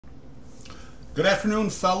Good afternoon,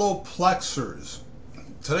 fellow Plexers.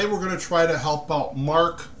 Today we're going to try to help out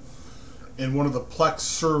Mark in one of the Plex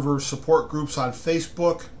server support groups on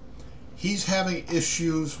Facebook. He's having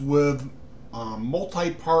issues with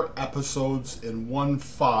multi-part episodes in one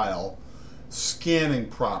file scanning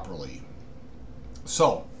properly.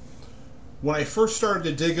 So, when I first started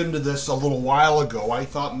to dig into this a little while ago, I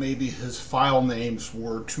thought maybe his file names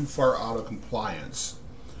were too far out of compliance.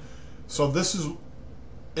 So this is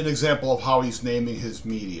an example of how he's naming his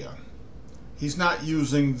media. He's not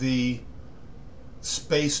using the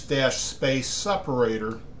space-space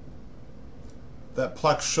separator that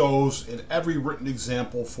Plex shows in every written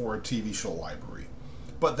example for a TV show library.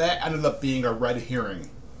 But that ended up being a red herring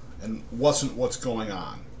and wasn't what's going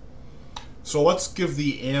on. So let's give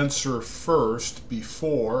the answer first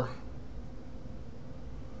before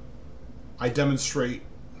I demonstrate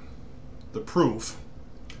the proof.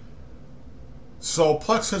 So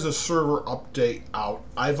Plex has a server update out.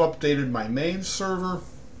 I've updated my main server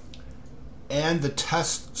and the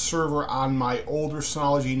test server on my older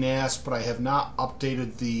Synology NAS, but I have not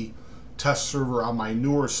updated the test server on my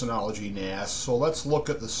newer Synology NAS. So let's look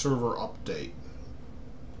at the server update.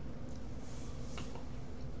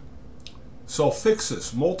 So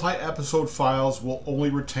fixes: multi-episode files will only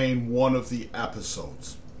retain one of the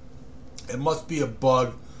episodes. It must be a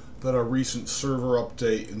bug that a recent server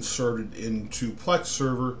update inserted into Plex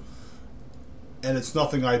server, and it's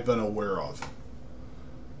nothing I've been aware of.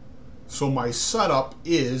 So my setup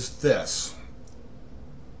is this.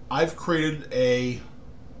 I've created a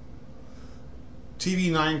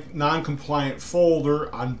TV non-compliant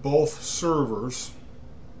folder on both servers,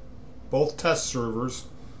 both test servers,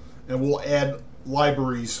 and we'll add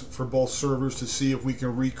libraries for both servers to see if we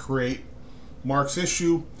can recreate Mark's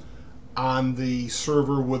issue on the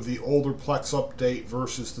server with the older Plex update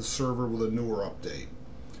versus the server with a newer update.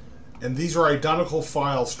 And these are identical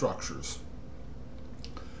file structures.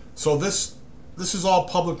 So this is all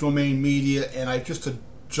public domain media, and I just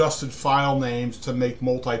adjusted file names to make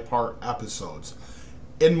multi-part episodes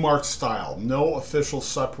in Mark style. No official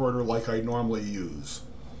separator like I normally use.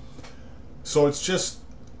 So it's just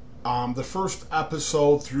the first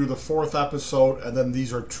episode through the fourth episode, and then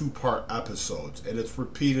these are two-part episodes, and it's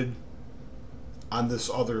repeated on this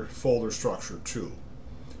other folder structure too.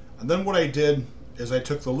 And then what I did is I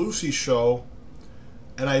took the Lucy show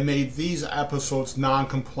and I made these episodes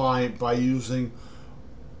non-compliant by using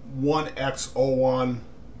 1x01,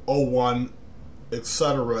 01,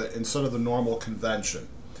 etc. instead of the normal convention.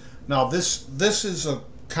 Now this is a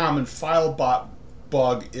common FileBot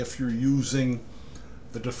bug if you're using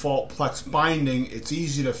the default Plex binding. It's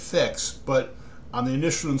easy to fix, but on the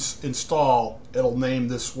initial install, it'll name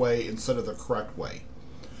this way instead of the correct way.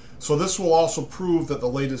 So this will also prove that the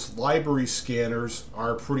latest library scanners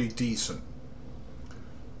are pretty decent.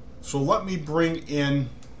 So let me bring in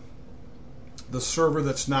the server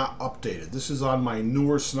that's not updated. This is on my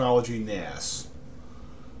newer Synology NAS.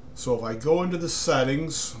 So if I go into the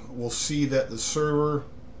settings, we'll see that the server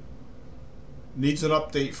needs an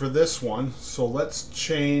update for this one. So let's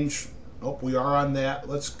change. Oh, we are on that.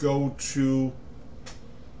 Let's go to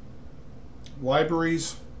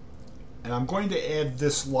libraries, and I'm going to add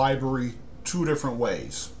this library two different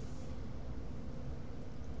ways.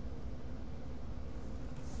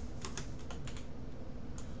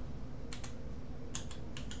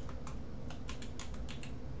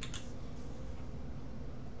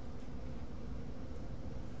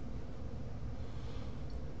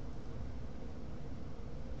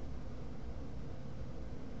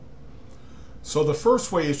 So the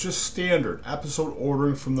first way is just standard episode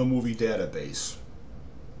ordering from the movie database.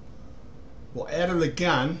 We'll add it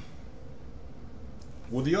again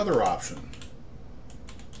with the other option,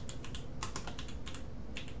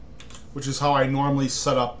 which is how I normally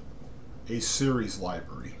set up a series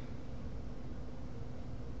library.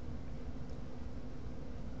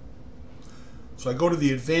 So I go to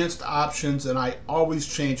the advanced options, and I always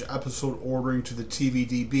change episode ordering to the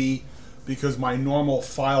TVDB because my normal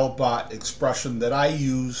FileBot expression that I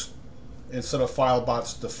use instead of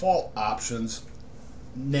FileBot's default options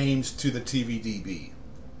names to the TVDB.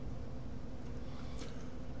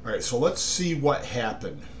 Alright, so let's see what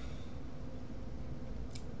happened.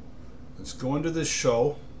 Let's go into this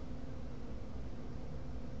show.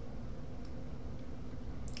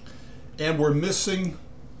 And we're missing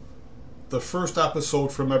the first episode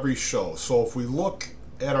from every show. So if we look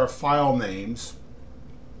at our file names,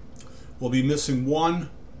 we'll be missing 1,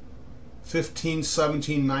 15,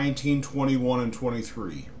 17, 19, 21, and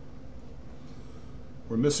 23.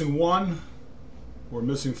 We're missing 1, we're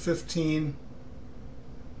missing 15,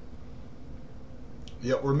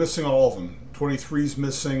 Yep, we're missing all of them. 23's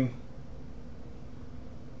missing,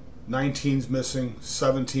 19's missing,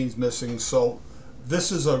 17's missing. So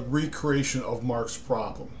this is a recreation of Mark's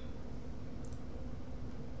problem.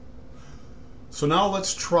 So now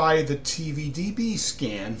let's try the TVDB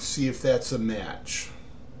scan, see if that's a match.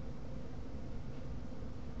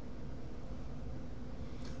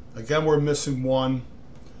 Again, we're missing 1.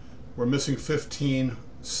 We're missing 15,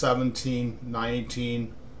 17,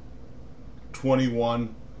 19,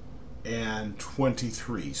 21, and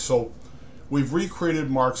 23. So we've recreated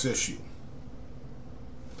Mark's issue.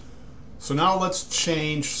 So now let's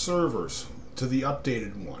change servers to the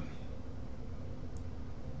updated one.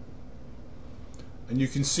 And you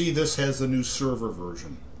can see this has the new server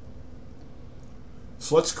version.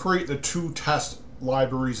 So let's create the 2 test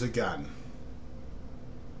libraries again.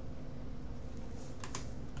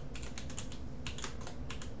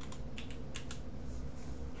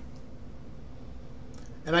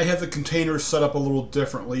 And I have the containers set up a little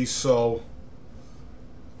differently, so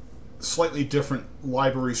slightly different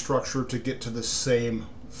library structure to get to the same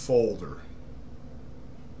folder.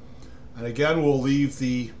 And again, we'll leave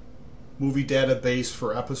the movie database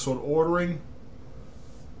for episode ordering,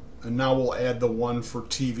 and now we'll add the one for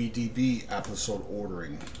TVDB episode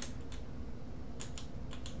ordering.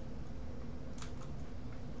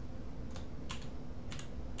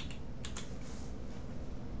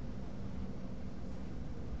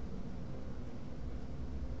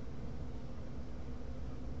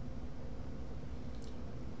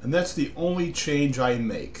 And that's the only change I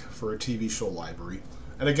make for a TV show library.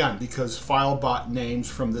 And again, because file bought names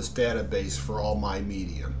from this database for all my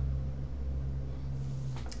media.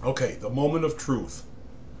 Okay, the moment of truth.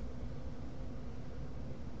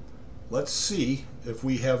 Let's see if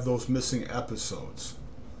we have those missing episodes.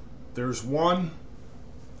 There's 1,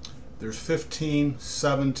 there's 15,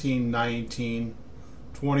 17, 19,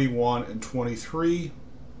 21, and 23.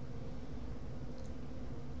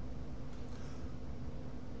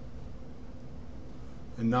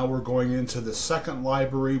 And now we're going into the second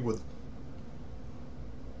library with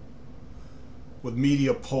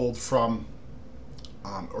media pulled from,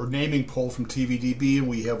 or naming pulled from TVDB, and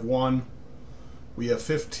we have 1, we have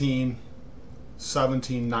 15,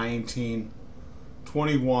 17, 19,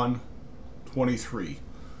 21, 23.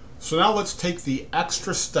 So now let's take the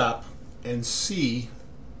extra step and see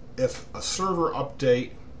if a server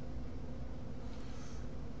update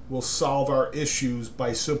will solve our issues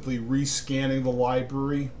by simply rescanning the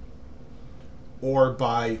library or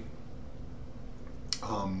by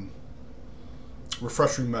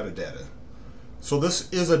refreshing metadata. So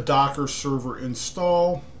this is a Docker server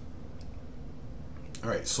install.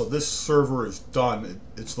 Alright, so this server is done.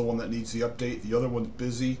 It's the one that needs the update. The other one's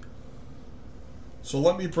busy. So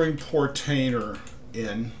let me bring Portainer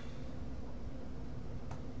in.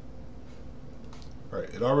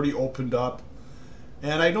 Alright, it already opened up.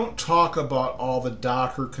 And I don't talk about all the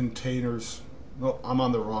Docker containers. No, I'm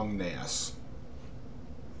on the wrong NAS.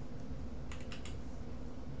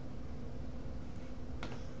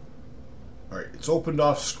 Alright, it's opened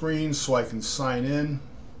off screen so I can sign in.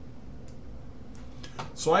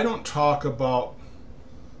 So I don't talk about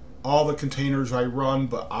all the containers I run,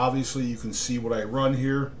 but obviously you can see what I run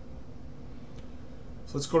here.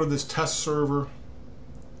 So let's go to this test server,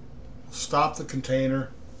 stop the container.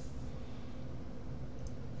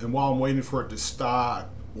 And while I'm waiting for it to stop,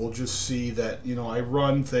 we'll just see that, you know, I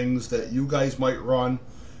run things that you guys might run,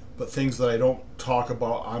 but things that I don't talk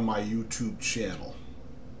about on my YouTube channel.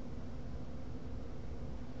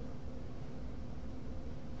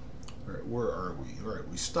 All right, where are we? All right,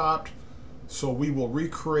 we stopped. So we will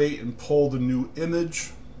recreate and pull the new image.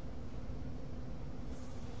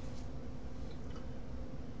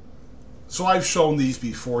 So I've shown these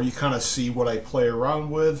before. You kind of see what I play around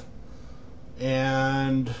with.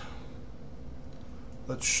 And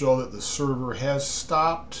let's show that the server has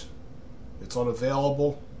stopped. It's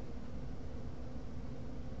unavailable.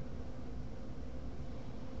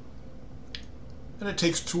 And it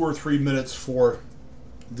takes 2 or 3 minutes for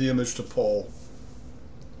the image to pull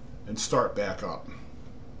and start back up.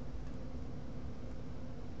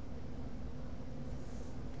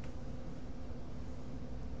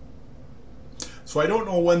 So I don't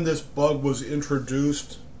know when this bug was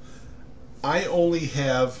introduced. I only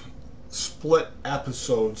have split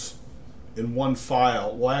episodes in one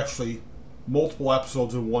file. Well, actually, multiple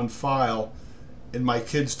episodes in one file in my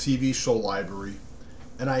kids' TV show library.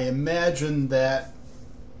 And I imagine that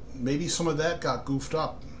maybe some of that got goofed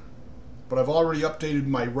up. But I've already updated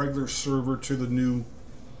my regular server to the new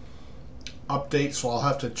update, so I'll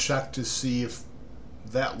have to check to see if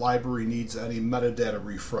that library needs any metadata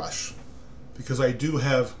refresh. because I do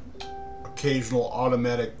have occasional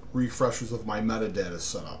automatic refreshes of my metadata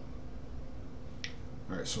set up.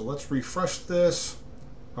 Alright, so let's refresh this.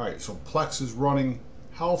 Alright, so Plex is running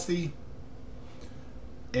healthy.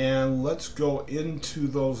 And let's go into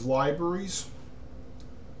those libraries.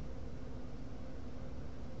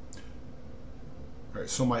 Alright,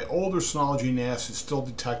 so my older Synology NAS is still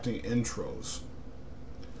detecting intros.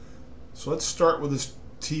 So let's start with this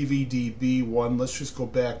TVDB one. Let's just go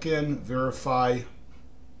back in, verify,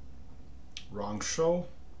 wrong show.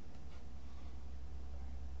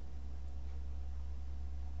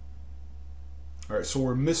 Alright, so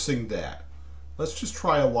we're missing that. Let's just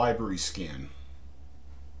try a library scan.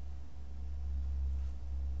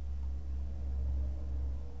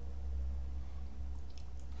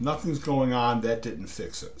 Nothing's going on, that didn't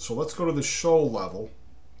fix it. So let's go to the show level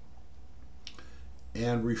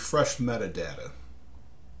and refresh metadata.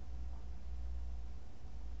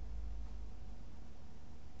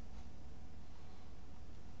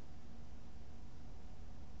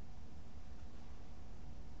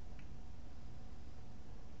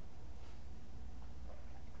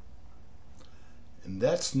 And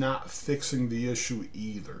that's not fixing the issue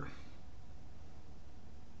either.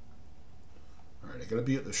 Alright, I gotta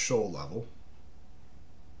be at the show level.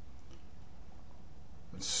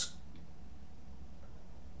 Let's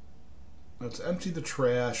empty the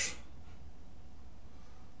trash.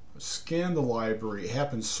 Let's scan the library. It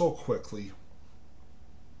happens so quickly.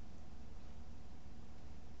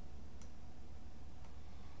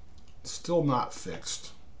 Still not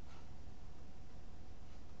fixed.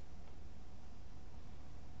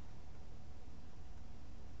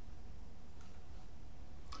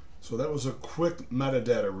 So that was a quick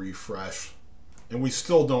metadata refresh, and we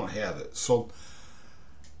still don't have it. So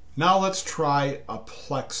now let's try a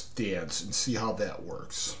Plex dance and see how that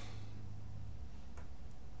works.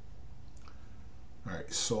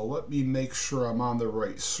 Alright, so let me make sure I'm on the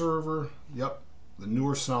right server. Yep, the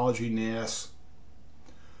newer Synology NAS.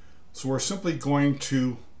 So we're simply going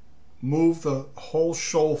to move the whole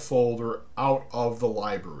show folder out of the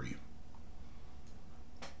library.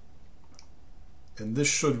 And this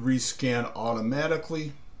should rescan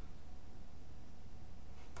automatically.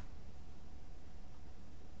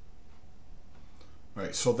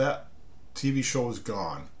 Alright, so that TV show is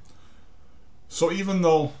gone. So even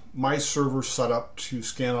though my server's set up to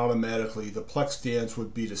scan automatically, the Plex dance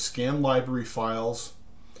would be to scan library files.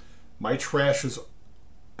 My trash is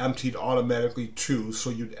emptied automatically too, so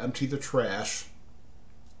you'd empty the trash.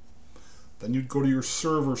 Then you'd go to your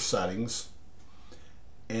server settings,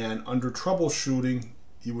 and under troubleshooting,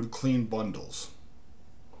 you would clean bundles.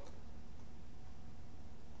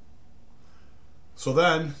 So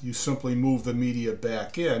then you simply move the media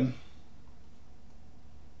back in,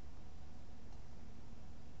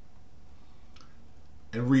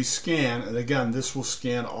 and rescan, and again this will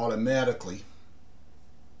scan automatically.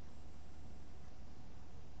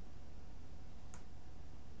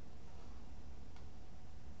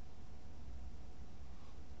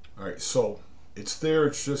 Alright, so it's there,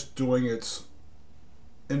 it's just doing its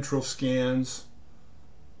intro scans.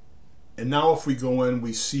 And now if we go in,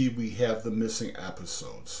 we see we have the missing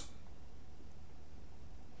episodes.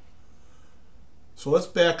 So let's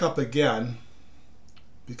back up again,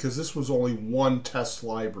 because this was only one test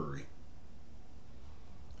library.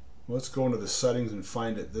 Let's go into the settings and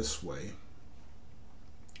find it this way.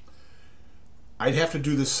 I'd have to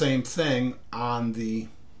do the same thing on the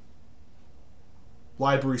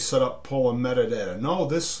library setup, pull and metadata. No,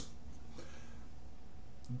 this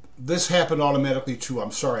happened automatically too.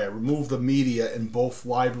 I'm sorry, I removed the media and both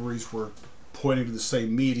libraries were pointing to the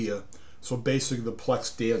same media. So basically the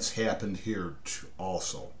Plex dance happened here too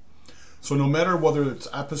also. So no matter whether it's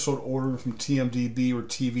episode ordering from TMDB or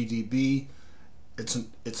TVDB,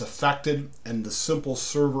 it's affected, and the simple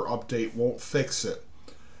server update won't fix it.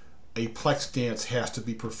 A Plex dance has to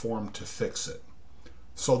be performed to fix it.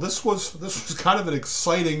 So this was kind of an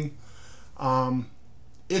exciting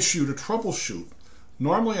issue to troubleshoot.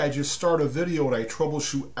 Normally I just start a video and I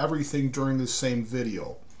troubleshoot everything during the same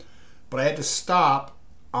video. But I had to stop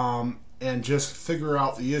and just figure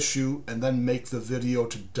out the issue and then make the video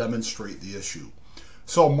to demonstrate the issue.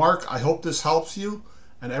 So Mark, I hope this helps you,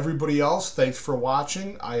 and everybody else, thanks for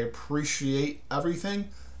watching. I appreciate everything,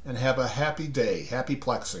 and have a happy day. Happy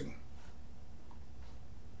Plexing.